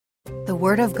The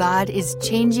Word of God is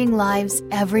changing lives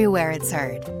everywhere it's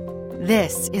heard.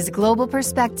 This is Global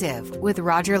Perspective with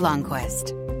Roger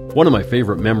Lundquist. One of my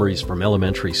favorite memories from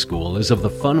elementary school is of the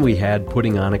fun we had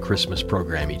putting on a Christmas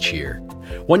program each year.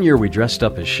 One year we dressed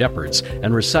up as shepherds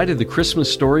and recited the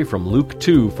Christmas story from Luke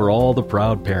 2 for all the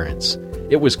proud parents.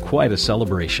 It was quite a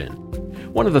celebration.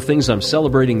 One of the things I'm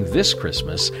celebrating this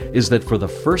Christmas is that for the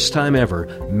first time ever,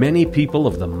 many people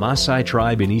of the Maasai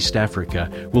tribe in East Africa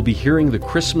will be hearing the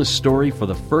Christmas story for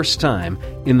the first time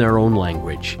in their own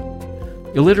language.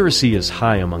 Illiteracy is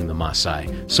high among the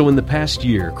Maasai, so in the past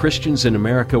year, Christians in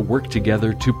America worked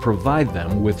together to provide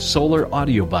them with solar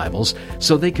audio Bibles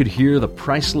so they could hear the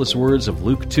priceless words of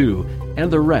Luke 2 and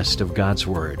the rest of God's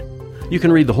Word. You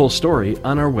can read the whole story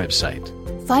on our website.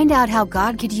 Find out how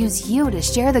God could use you to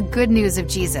share the good news of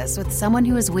Jesus with someone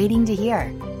who is waiting to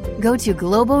hear. Go to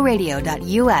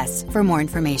globalradio.us for more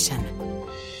information.